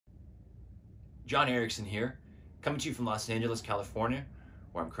John Erickson here, coming to you from Los Angeles, California,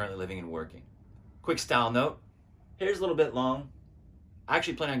 where I'm currently living and working. Quick style note, hair's a little bit long. I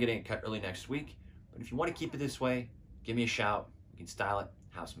actually plan on getting it cut early next week, but if you want to keep it this way, give me a shout. We can style it,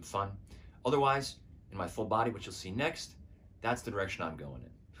 have some fun. Otherwise, in my full body, which you'll see next, that's the direction I'm going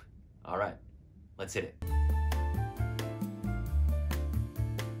in. All right, let's hit it.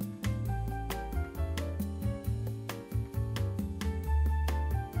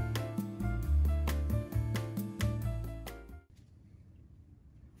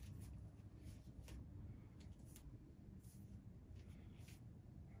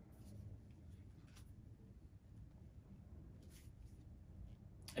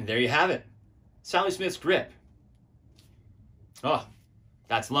 And there you have it, Sally Smith's grip. Oh,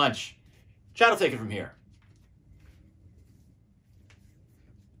 that's lunch. Chad will take it from here.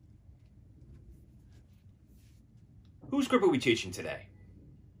 Whose grip are we teaching today?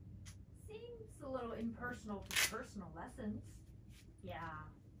 Seems a little impersonal for personal lessons. Yeah.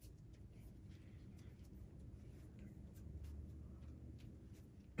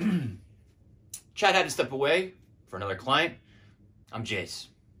 Chad had to step away for another client. I'm Jace.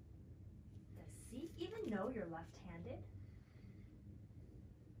 Does he even know you're left-handed?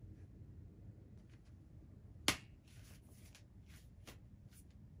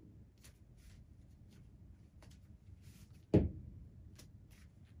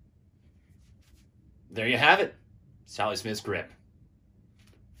 There you have it, Sally Smith's grip.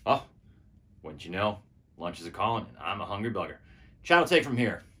 Oh, wouldn't you know, lunch is a calling and I'm a hungry bugger. Chad will take from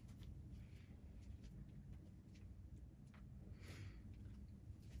here.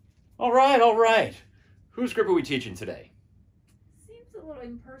 All right. Whose grip are we teaching today? Seems a little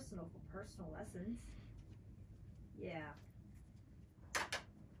impersonal for personal lessons. Yeah.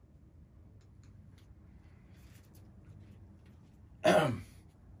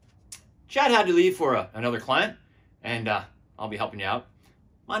 Chad had to leave for another client, and I'll be helping you out.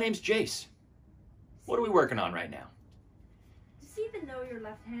 My name's Jace. What are we working on right now? Does he even know you're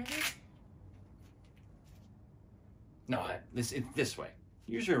left-handed? No, this way.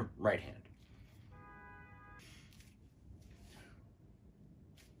 Use your right hand.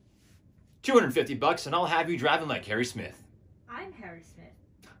 $250 and I'll have you driving like Harry Smith. I'm Harry Smith.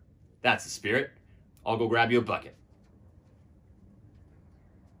 That's the spirit. I'll go grab you a bucket.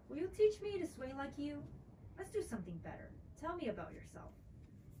 Will you teach me to swing like you? Let's do something better. Tell me about yourself.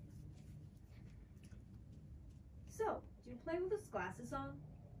 So, do you play with those glasses on?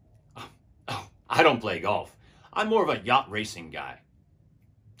 Oh, I don't play golf. I'm more of a yacht racing guy.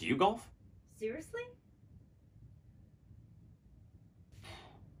 Do you golf? Seriously?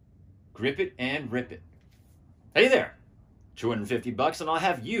 Grip it and rip it. Hey there, $250 and I'll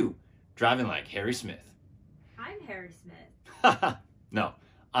have you driving like Harry Smith. I'm Harry Smith. No,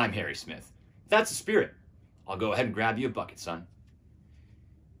 I'm Harry Smith. That's the spirit. I'll go ahead and grab you a bucket, son.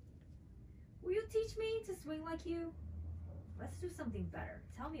 Will you teach me to swing like you? Let's do something better.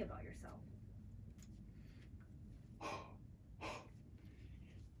 Tell me about yourself.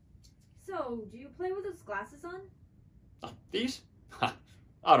 So, do you play with those glasses on? Oh, these?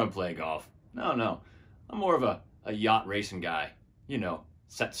 I don't play golf. No. I'm more of a yacht racing guy. You know,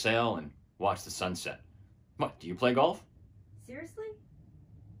 set sail and watch the sunset. What, do you play golf? Seriously?